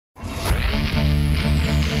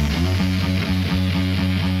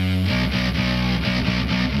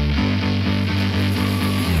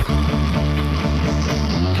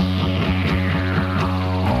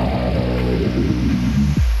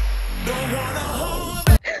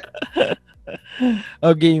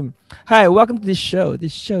Okay. Hi, welcome to this show.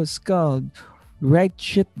 This show is called Write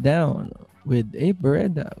Shit Down with Abe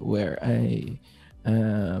Beretta, where I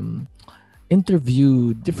um,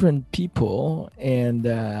 interview different people and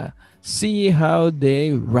see how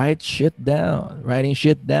they write shit down. Writing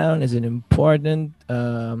shit down is an important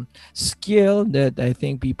skill that I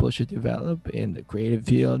think people should develop in the creative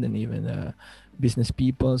field and even business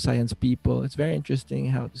people, science people. It's very interesting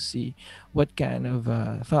how to see what kind of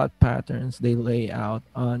thought patterns they lay out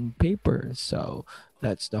on paper. So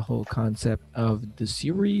that's the whole concept of the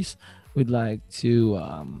series. We'd like to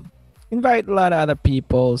invite a lot of other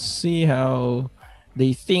people, see how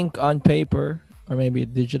they think on paper or maybe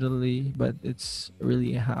digitally, but it's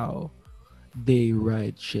really how they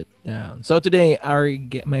write shit down. So today,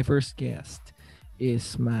 my first guest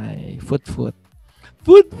is my foot,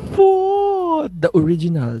 the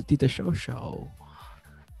original Tita Show Show.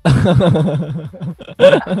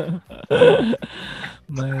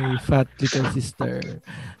 My fat little sister,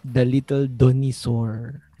 the little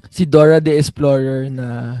Dinosaur. Si Dora the Explorer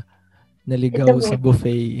na It's naligaw sa okay.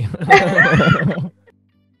 buffet.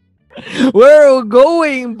 Where are we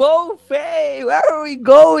going, buffet? Where are we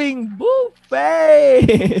going, buffet?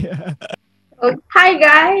 Oh, hi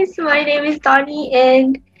guys, my name is Tony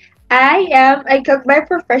and I am a cook by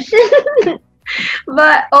profession,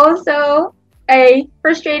 but also a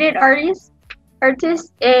frustrated artist,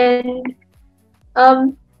 and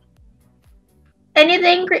um,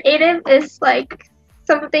 anything creative is like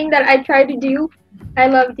something that I try to do. I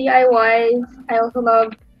love DIYs. I also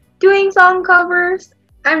love doing song covers.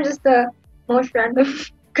 I'm just the most random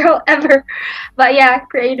girl ever, but yeah,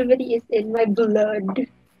 creativity is in my blood.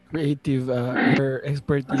 Creative, her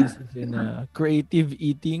expertise is in creative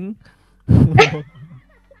eating.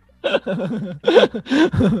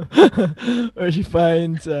 Or she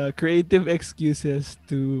finds creative excuses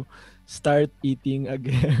to start eating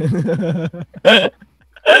again.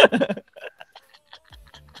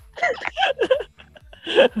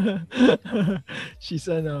 She's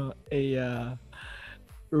a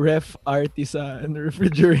ref artisan,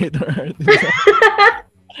 refrigerator artisan.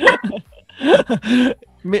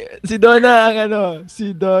 Si Donna ang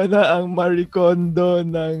si Donna ang Maricondo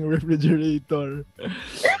ng refrigerator.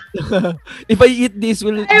 If I eat this,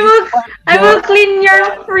 will I this will spark I will joy? clean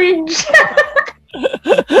your fridge.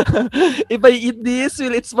 If I eat this,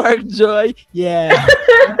 will it spark joy? Yeah.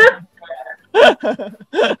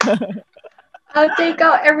 I'll take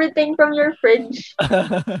out everything from your fridge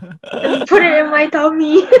and put it in my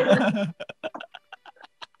tummy.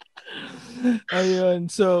 Ayun.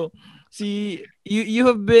 So, you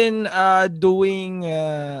have been doing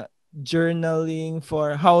journaling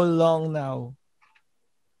for how long now?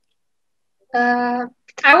 uh,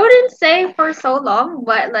 I wouldn't say for so long,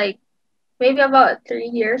 but like maybe about 3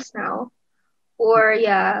 years now. Or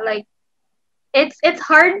yeah, like it's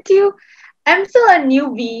hard to. I'm still a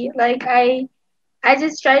newbie. Like I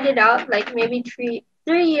just tried it out like maybe three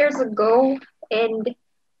years ago, and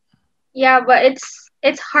yeah, but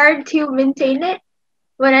it's hard to maintain it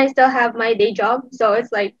when I still have my day job. So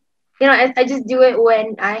it's like, I just do it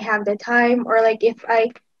when I have the time, or like if I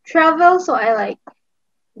travel. So I like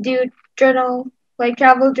do journal, like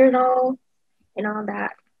travel journal and all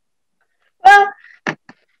that. Well,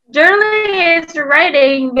 journaling is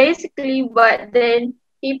writing basically, but then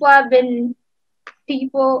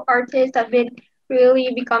artists have been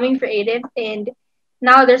really becoming creative, and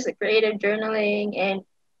now there's a creative journaling. And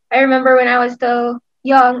I remember when I was still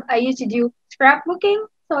young, I used to do scrapbooking.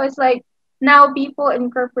 So it's like now people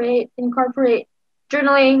incorporate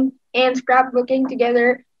journaling and scrapbooking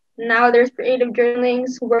together. Now there's creative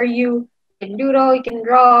journalings where you can doodle, you can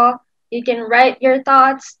draw, you can write your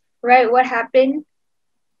thoughts, write what happened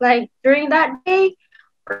like during that day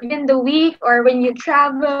or even the week or when you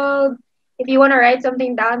traveled. If you want to write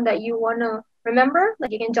something down that you want to remember,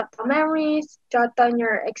 like you can jot down memories, jot down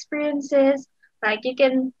your experiences, like you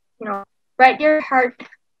can, write your heart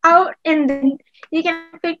out, and then you can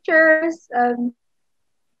add pictures,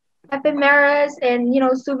 ephemeras, and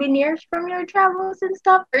souvenirs from your travels and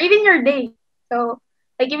stuff, or even your day. So,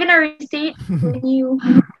 like even a receipt when you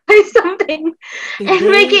buy something and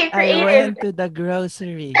make Today it I creative. went to the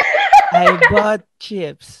grocery. I bought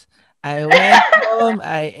chips. I went home.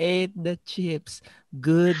 I ate the chips.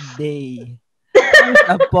 Good day. Here's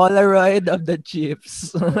a Polaroid of the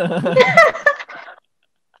chips.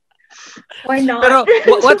 Why not? Pero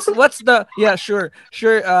what's the yeah, sure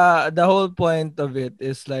the whole point of it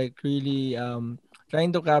is like really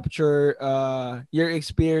trying to capture your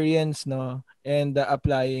experience, no, and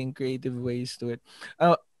applying creative ways to it.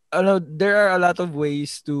 know there are a lot of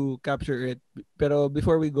ways to capture it. Pero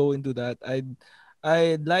before we go into that,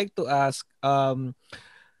 I'd like to ask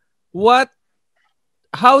what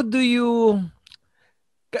how do you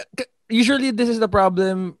usually this is the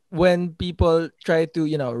problem when people try to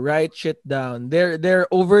write shit down. They're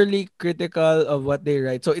overly critical of what they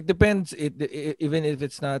write, so it depends. Even if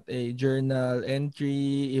it's not a journal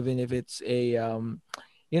entry, even if it's a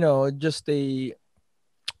just a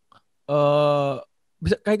uh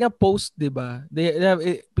kaya nga post, 'di ba? They have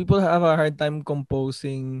people have a hard time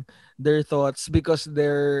composing their thoughts because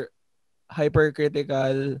they're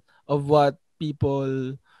hypercritical of what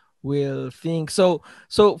people will think.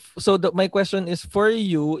 My question is for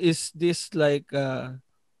you, is this like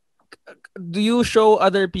do you show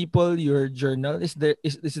other people your journal? Is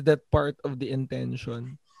that part of the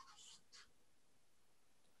intention?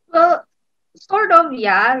 Well, sort of,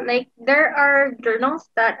 yeah. Like there are journals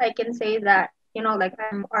that I can say that, like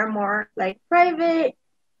are more like private,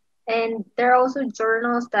 and there are also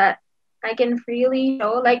journals that I can freely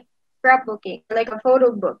show, like scrapbooking, like a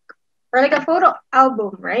photo book or like a photo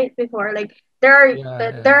album, right? Before, like Yeah,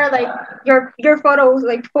 yeah. there are like your photos,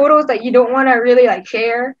 like photos that you don't want to really like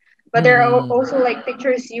share, but there are Mm-mm. also like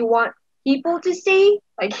pictures you want people to see,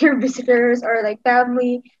 like your visitors or like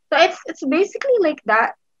family. So it's basically like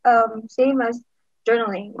that, same as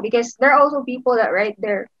journaling, because there are also people that write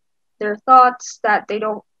their thoughts that they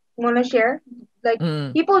don't want to share. Like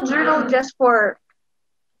Mm-mm. people journal just for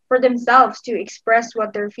themselves to express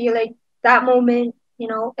what they're feeling that moment,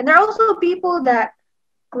 and there are also people that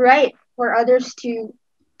write for others to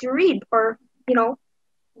read, or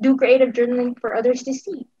do creative journaling for others to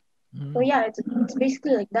see. So Mm. yeah, it's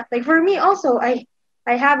basically like that. Like for me also, I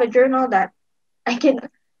have a journal that I can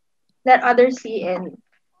let others see, and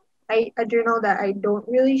I a journal that I don't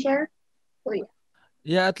really share. So yeah.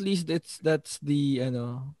 Yeah, at least that's the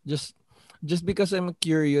just because I'm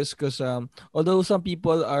curious, because although some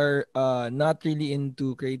people are not really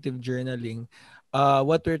into creative journaling,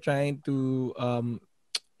 what we're trying to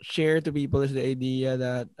share to people is the idea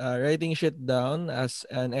that writing shit down as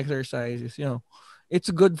an exercise is, it's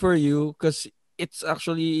good for you, because it's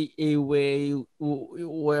actually a way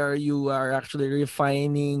where you are actually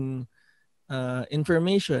refining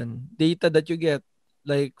information, data that you get,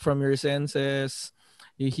 like from your senses.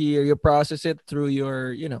 You hear, you process it through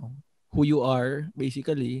your, who you are,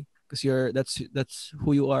 basically, because that's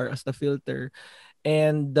who you are as the filter.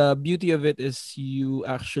 And the beauty of it is you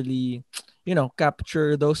actually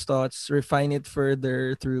capture those thoughts, refine it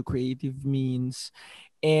further through creative means.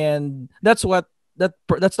 And that's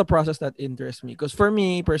the process that interests me, because for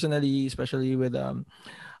me personally, especially with a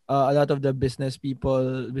lot of the business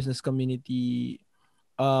community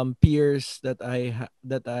peers that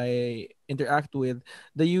I interact with,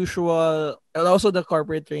 the usual, and also the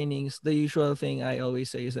corporate trainings, the usual thing I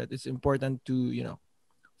always say is that it's important to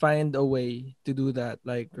find a way to do that,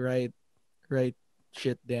 like write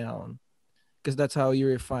shit down, because that's how you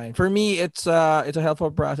refine. For me, it's a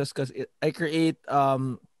helpful process, because I create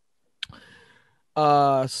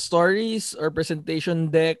stories or presentation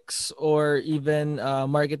decks, or even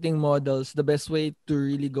marketing models. The best way to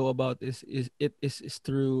really go about is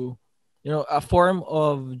through a form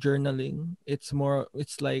of journaling. It's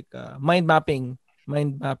like mind mapping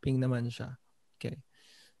naman siya. Okay.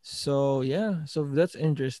 So yeah, so that's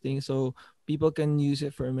interesting. So people can use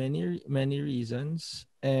it for many reasons,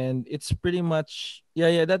 and it's pretty much,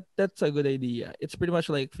 yeah, that's a good idea. It's pretty much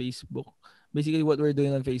like Facebook. Basically, what we're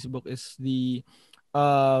doing on Facebook is the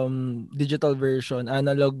digital version,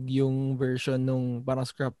 analog yung version nung parang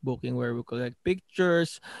scrapbooking, where we collect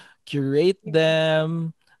pictures, curate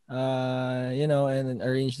them, and then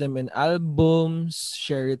arrange them in albums,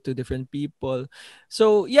 share it to different people.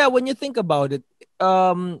 So yeah, when you think about it,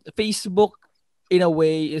 Facebook in a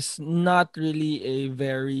way is not really a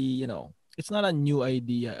very, it's not a new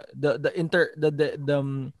idea.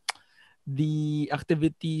 The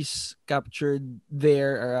activities captured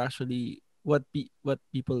there are actually what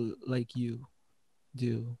people like you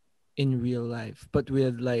do in real life, but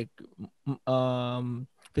with like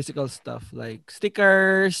physical stuff like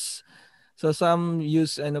stickers. So some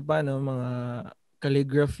use ano pa no, mga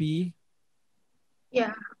calligraphy.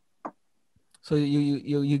 Yeah. So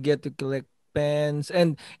you get to collect pens,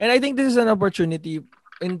 and I think this is an opportunity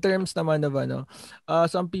in terms naman of ano.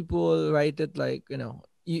 Some people write it like,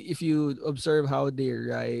 if you observe how they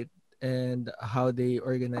write and how they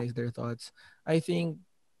organize their thoughts, I think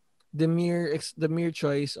the mere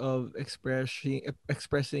choice of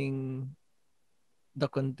expressing the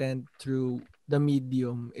content through the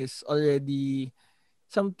medium is already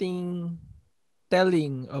something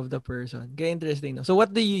telling of the person. Kaya interesting. No? So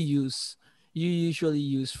what do you use? You usually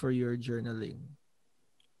use for your journaling?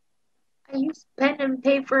 I use pen and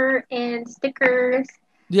paper and stickers.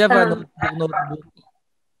 Do you have a Um, notebook,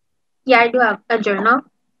 yeah, I do have a journal.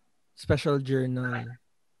 special journal?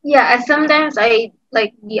 Yeah, and sometimes I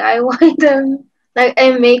like DIY them. Like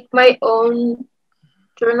I make my own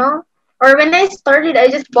journal. Or when I started, I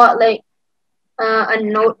just bought like a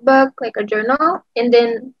notebook, like a journal, and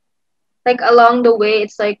then like along the way,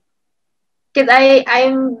 it's like because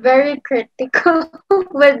I'm very critical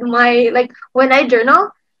with my like when I journal,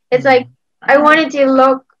 it's like Mm. I want it to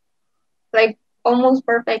look like almost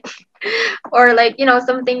perfect, or like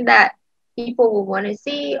something that people will want to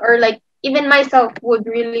see, or like even myself would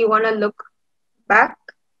really want to look back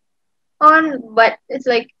on. But it's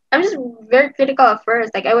like I'm just very critical at first.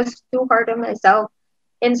 Like I was too hard on myself,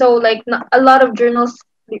 and so like a lot of journals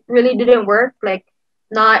really didn't work. Like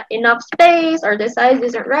not enough space, or the size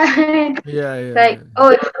isn't right. Yeah, yeah, Like yeah. oh,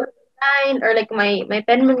 it's line, or like my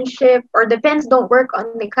penmanship, or the pens don't work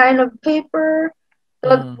on the kind of paper.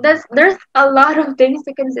 So Mm. there's a lot of things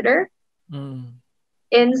to consider. Mm.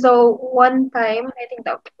 And so one time, I think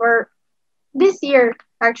that for this year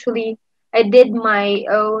actually, I did my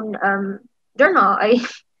own journal. I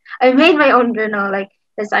I made my own journal, like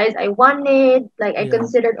the size I wanted. Like I Yeah.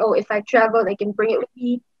 considered, oh, if I travel, I can bring it with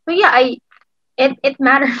me. But yeah, I it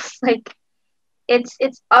matters. Like it's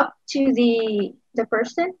up to the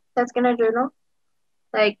person that's gonna journal,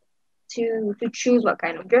 like to choose what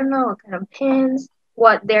kind of journal, what kind of pens,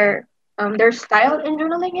 what their style in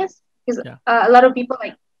journaling is. Because Yeah. a lot of people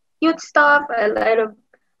like cute stuff. A lot of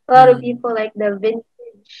Mm. people like the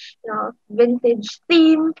vintage, vintage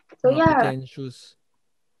theme. So Mga yeah. pretentious.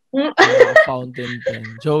 Mm. Yung mga fountain pen.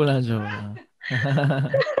 Joke lang, joke lang.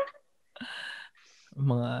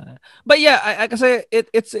 Mga but yeah, I kasi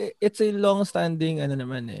it's a long standing ano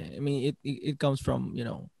naman eh. I mean it comes from,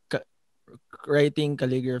 writing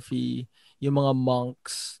calligraphy, yung mga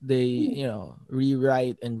monks, they,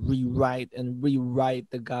 rewrite and rewrite and rewrite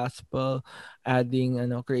the gospel, adding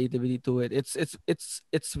creativity to it. It's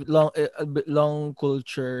long a bit long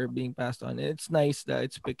culture being passed on. It's nice that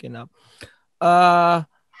it's picking up. Uh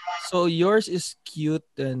so yours is cute,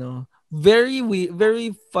 very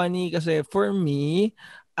funny kasi for me,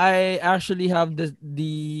 I actually have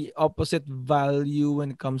the opposite value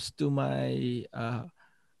when it comes to my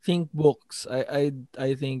think books. I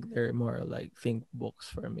think they're more like think books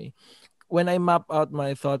for me. When I map out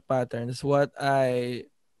my thought patterns, what I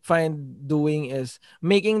find doing is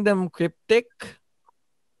making them cryptic.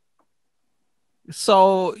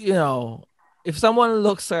 So, if someone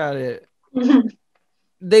looks at it,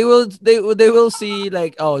 they will see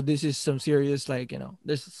like, oh, this is some serious, like,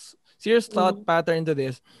 there's serious thought Mm. pattern to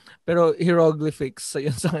this, pero hieroglyphics so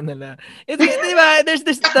yun sa kanila. Di ba, there's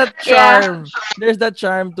this that Yeah. charm, there's that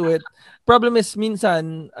charm to it. Problem is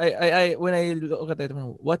minsan I when I look at it,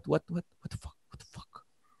 what the fuck,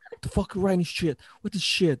 what the fuck you writing shit? What the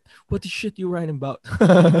shit? What the shit you writing about?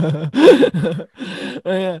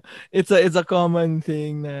 Yeah, it's a common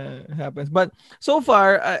thing that happens. But so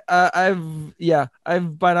far, I've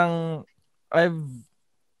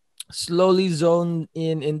slowly zoned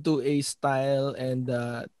into a style and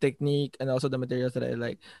technique, and also the materials that I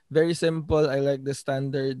like. Very simple. I like the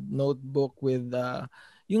standard notebook with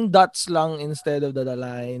yung dots lang instead of the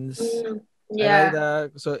lines. Mm. I like Yeah.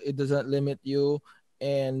 that so it doesn't limit you,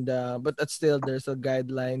 and but that's still there's a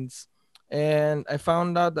guidelines. And I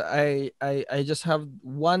found out that I just have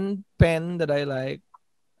one pen that I like.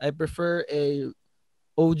 I prefer a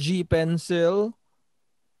OG pencil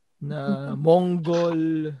na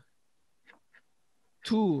Mongol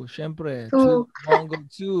 2, syempre, 2, Too. Mongol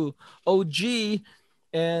 2, OG,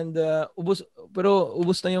 and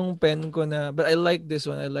ubos na yung pen ko na, but I like this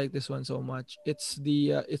one. I like this one so much. It's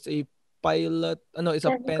a pilot, it's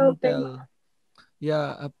a Technical pen. Pentel.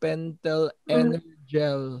 Yeah, a Pentel Mm.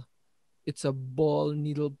 Energel. It's a ball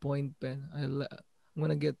needle point pen. I'm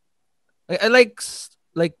gonna get I like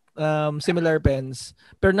similar pens,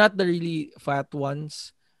 pero not the really fat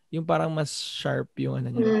ones. Yung parang mas sharp yung ano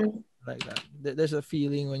niya. Mm. Like that. There's a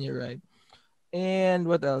feeling when you write. And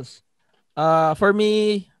what else? For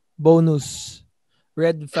me, bonus.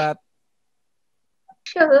 Red fat.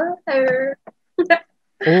 Sure.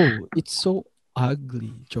 Oh, it's so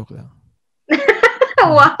ugly. Joke lang.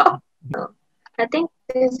 Wow. I think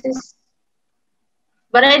this is,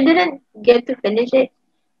 but I didn't get to finish it.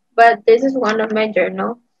 But this is one of my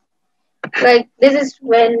journal. Like this is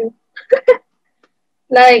when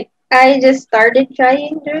like I just started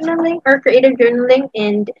trying journaling or creative journaling,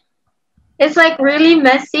 and it's like really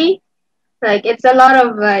messy. Like it's a lot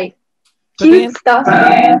of like cute Patingin. stuff.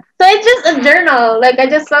 So it's just a journal. Like I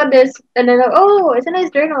just saw this and then like, oh, it's a nice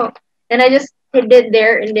journal. And I just hid it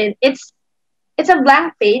there and then it's a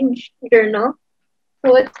blank page journal.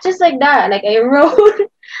 So it's just like that. Like I wrote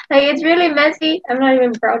like it's really messy. I'm not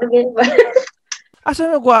even proud of it, but Asan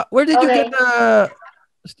nagwa where did you get okay.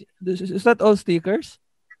 the is that all stickers?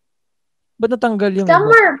 Ba't natanggal yung iba?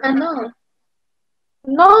 Somewhere ano.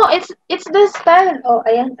 No, it's the style. Oh,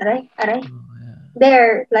 ayan, aray, aray. Oh, yeah.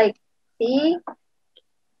 There, like see?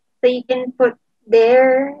 So you can put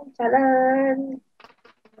there. Charan.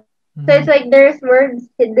 So it's Mhm. like there's words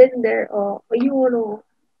hidden there. Oh, you know.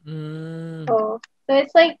 Hmm. Oh, so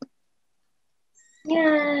it's like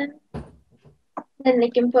yeah. Then they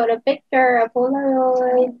can put a picture, a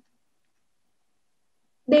Polaroid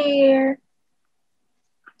there.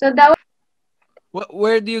 So that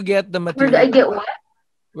Where do you get the where do I material? get what?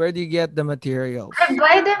 Where do you get the I materials?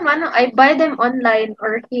 buy them. Ano, I buy them online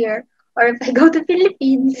or here, or if I go to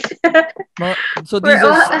Philippines. Mga so we're these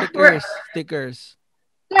are all we're stickers.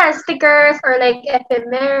 yeah stickers or like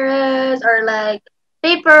ephemeras or like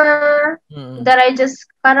paper Mm. that I just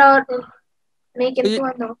cut out and make So into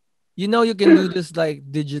ano. you know you can do this like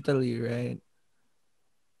digitally, right?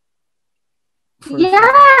 For free.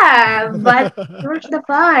 Yeah, but where's the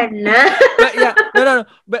fun? But yeah, no.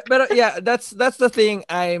 But yeah, that's the thing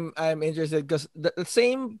I'm interested because the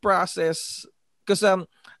same process. Because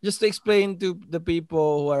just to explain to the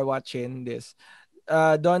people who are watching this,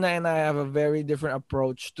 Donna and I have a very different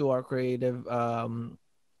approach to our creative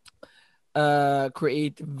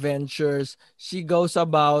ventures. She goes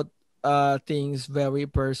about things very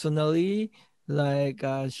personally, like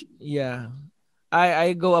yeah.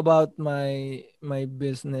 I go about my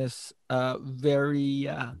business very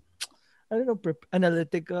I don't know,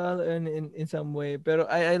 analytical in some way. Pero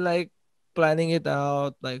I like planning it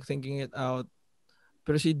out, like thinking it out.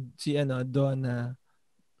 Pero si ano, Donna,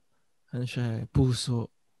 ano siya, puso,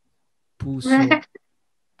 puso, And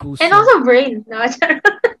puso, also brain. No,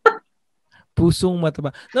 pusong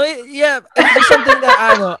mataba. No, yeah, it's just something that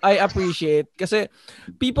ano, I appreciate kasi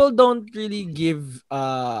people don't really give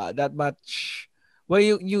that much when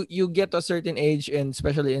you get to a certain age and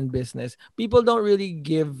especially in business, people don't really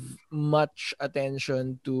give much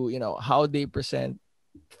attention to, how they present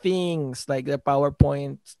things. Like the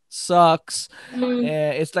PowerPoint sucks. mm,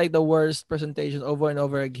 It's like the worst presentation over and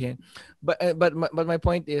over again. But my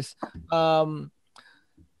point is, um,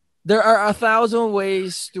 there are 1,000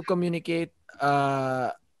 ways to communicate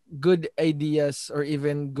good ideas or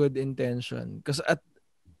even good intention. Because at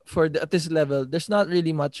this level, there's not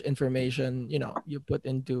really much information you put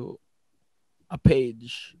into a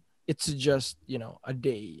page. It's just a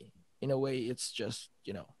day. In a way, it's just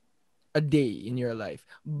a day in your life.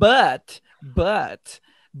 But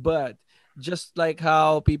just like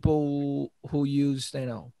how people who use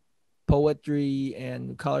poetry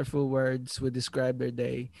and colorful words would describe their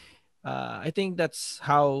day, I think that's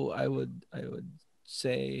how I would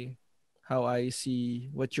say how I see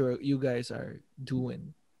what you guys are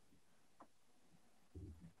doing.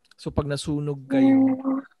 So pag nasunog kayo,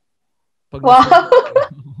 mm. pag Wow. nasunog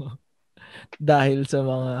kayo dahil sa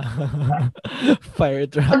mga fire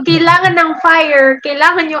truck Pag kailangan ng fire,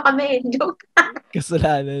 kailangan nyo kami. Joke.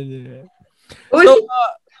 kasalanan nila. Uy, So,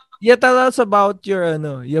 yeah, tell us about your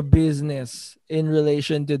business in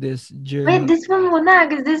relation to this wait, journal. this one muna,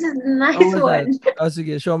 because this is the What nice was that? one. Oh,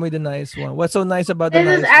 sige, show me the nice one. What's so nice about the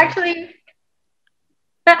This is nice one? actually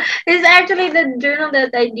this is actually the journal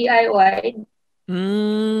that I DIY'd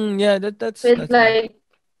Yeah, that's with that's nice. like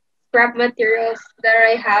scrap materials that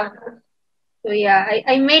I have. So yeah,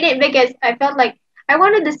 I made it because I felt like I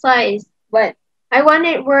wanted the size, but I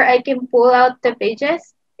wanted where I can pull out the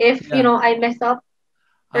pages if Yeah. I mess up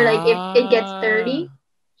or like if it gets dirty. Ah,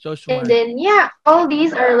 so And smart. then yeah, all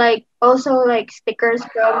these are like also like stickers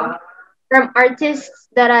from artists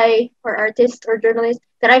that I or artists or journalists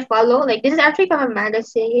that I follow. Like this is actually from a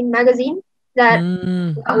magazine that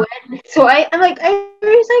Mm. went. So I'm like I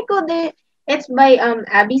recycled it. It's by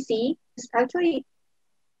Abby C. It's actually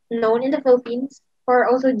known in the Philippines for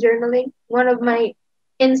also journaling. One of my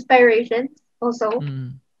inspirations also.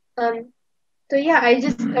 Mm. Um so yeah,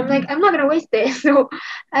 I'm like I'm not gonna waste it. So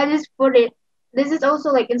I just put it. This is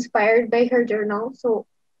also like inspired by her journal. So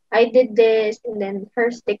I did this and then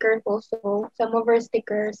her stickers also, some of her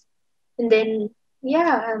stickers. And then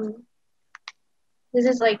yeah, this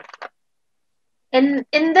is like and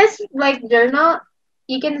in this like journal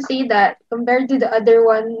you can see that compared to the other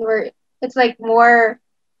one where it's like more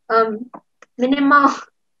um minimal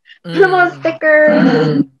minimal Mm. stickers.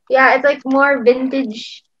 Yeah, it's like more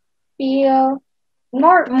vintage feel.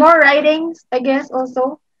 More writings, I guess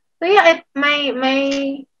also. So yeah,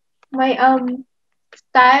 my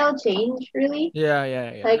style changed really. Yeah,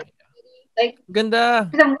 yeah, yeah. Like like Ganda.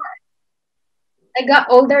 the more I got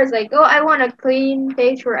older, it's like, oh, I want a clean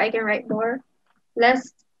page where I can write more,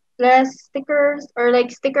 less less stickers or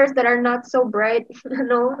like stickers that are not so bright.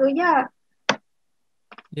 No, so yeah,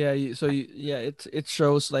 Yeah, yeah, it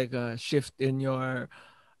shows like a shift in your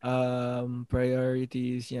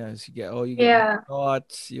priorities. Yeah, so you get more yeah.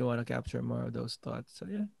 thoughts. You want to capture more of those thoughts. So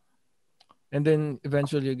yeah. And then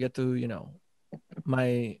eventually you get to,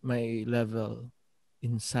 my level,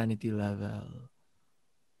 insanity level,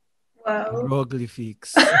 Wow.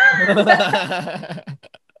 hieroglyphics.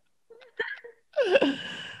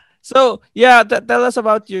 So yeah, tell us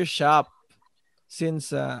about your shop.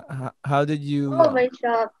 Since how did you, Oh, my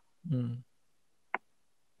shop. mm.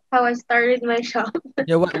 How I started my shop.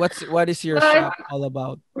 Yeah, what is your Well, shop all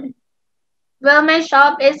about? my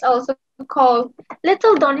shop is also called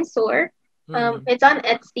Little Dinosaur. Mm. It's on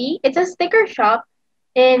Etsy. It's a sticker shop,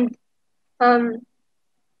 and um,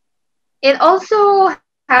 it also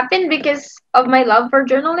happened because of my love for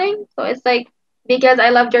journaling. So it's like because I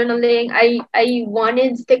love journaling, I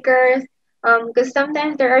wanted stickers. Because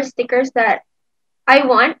sometimes there are stickers that I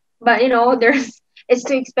want, but there's it's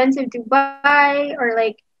too expensive to buy, or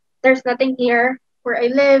like there's nothing here where I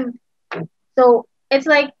live. So it's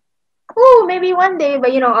like, oh, maybe one day,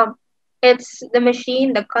 but it's the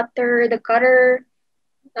machine, the cutter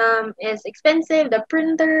is expensive, the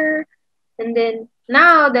printer, and then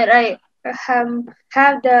now that I have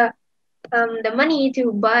the money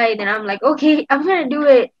to buy, then I'm like, okay, I'm gonna do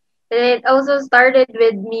it. And it also started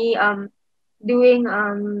with me doing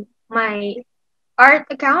my art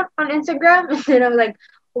account on Instagram, and then I'm like,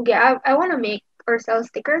 okay, I want to make or sell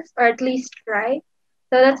stickers, or at least try.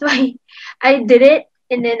 So that's why I did it,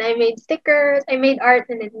 and then I made stickers. I made art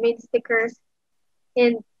and then made stickers,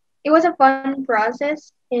 and it was a fun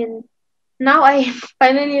process. And now I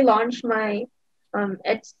finally launched my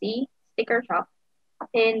Etsy sticker shop,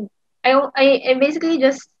 and I basically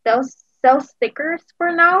just sell stickers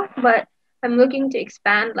for now, but I'm looking to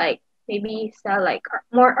expand, like maybe sell like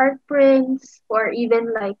more art prints, or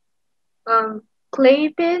even like um clay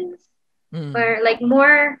pins, Mm. or like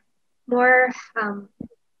more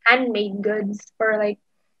handmade goods, or like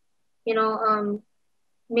you know um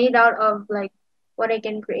made out of like what I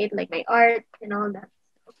can create, like my art and all that.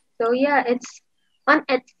 So yeah, it's on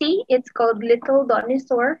Etsy. It's called Little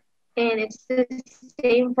Dinosaur, and it's the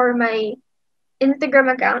same for my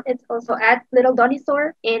Instagram account. It's also at Little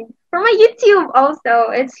Dinosaur, and for my YouTube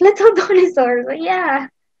also, it's Little Dinosaur. So yeah,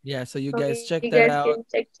 Yeah, so you hope you guys guys check can that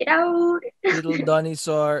check out. it out. Little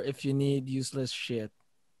dinosaur if you need useless shit.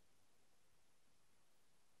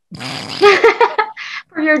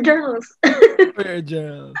 For your journals. For your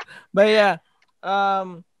journals. But yeah,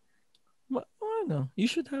 um I don't know. You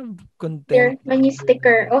should have content There, my new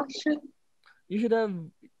sticker. journaling. Oh shoot, You should have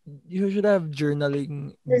you should have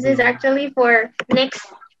journaling this is blog. actually for next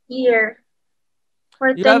year,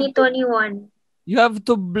 for You have to 2021. you have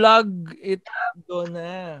to blog it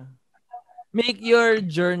Donna. Make your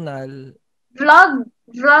journal Vlog,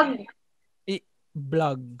 vlog,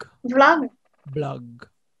 blog. vlog, Blog.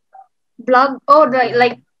 blog. Oh, right, Blog.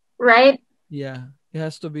 like right. Yeah, it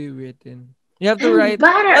has to be written. You have to I'm write,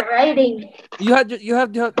 bad but at writing. you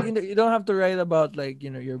don't have to write about like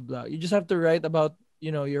your blog. You just have to write about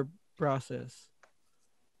your process.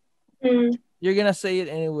 Mm, You're gonna say it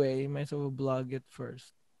anyway. Might as well blog it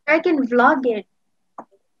first. I can vlog it.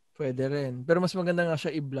 Pwede rin. Pero mas maganda nga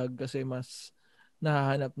siya i-vlog kasi mas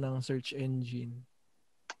nahahanap ng search engine.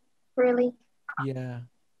 Really. Yeah.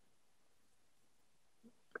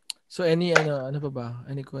 So ano pa ba?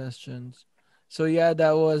 Any questions? So yeah,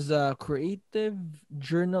 that was creative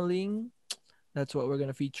journaling. That's what we're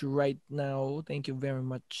gonna feature right now. Thank you very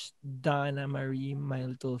much, Donna Marie, my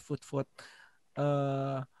little foot,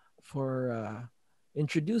 uh, for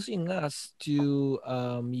introducing us to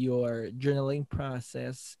your journaling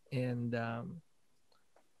process and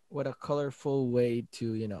what a colorful way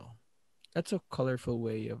to that's a colorful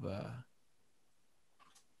way of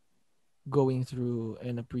going through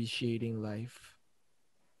and appreciating life.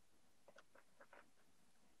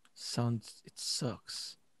 Sounds it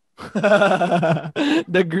sucks.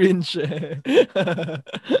 The Grinch.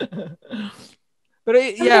 But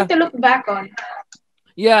Something yeah, to look back on.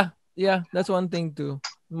 yeah, that's one thing too.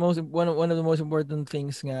 One of the most important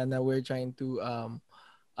things nga na we're trying to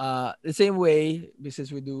the same way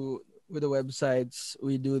because we do with the websites,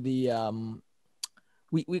 we do the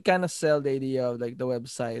we kind of sell the idea of like the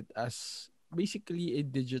website as basically a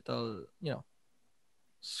digital,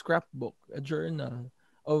 scrapbook, a journal,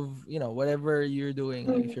 of whatever you're doing.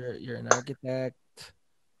 Like if Mm. you're an architect,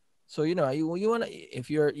 so you want to, if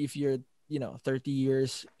you're 30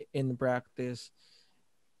 years in practice,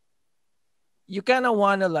 you kind of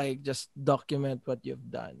want to like just document what you've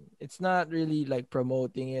done. It's not really like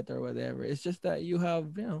promoting it or whatever. It's just that you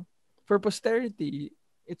have, for posterity.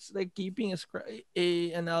 It's like keeping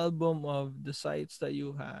an album of the sites that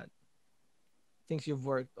you had, things you've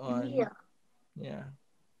worked on. Yeah. Yeah.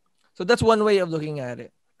 So that's one way of looking at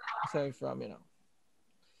it. Aside from,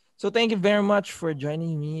 So thank you very much for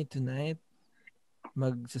joining me tonight.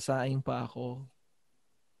 Magsasaing pa ako.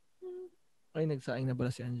 Ay, nagsaing na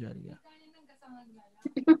pala si Angelica.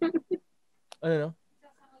 Ano no?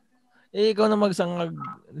 Eh, ikaw na magsangag.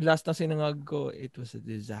 Last na sinangag ko, it was a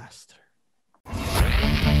disaster.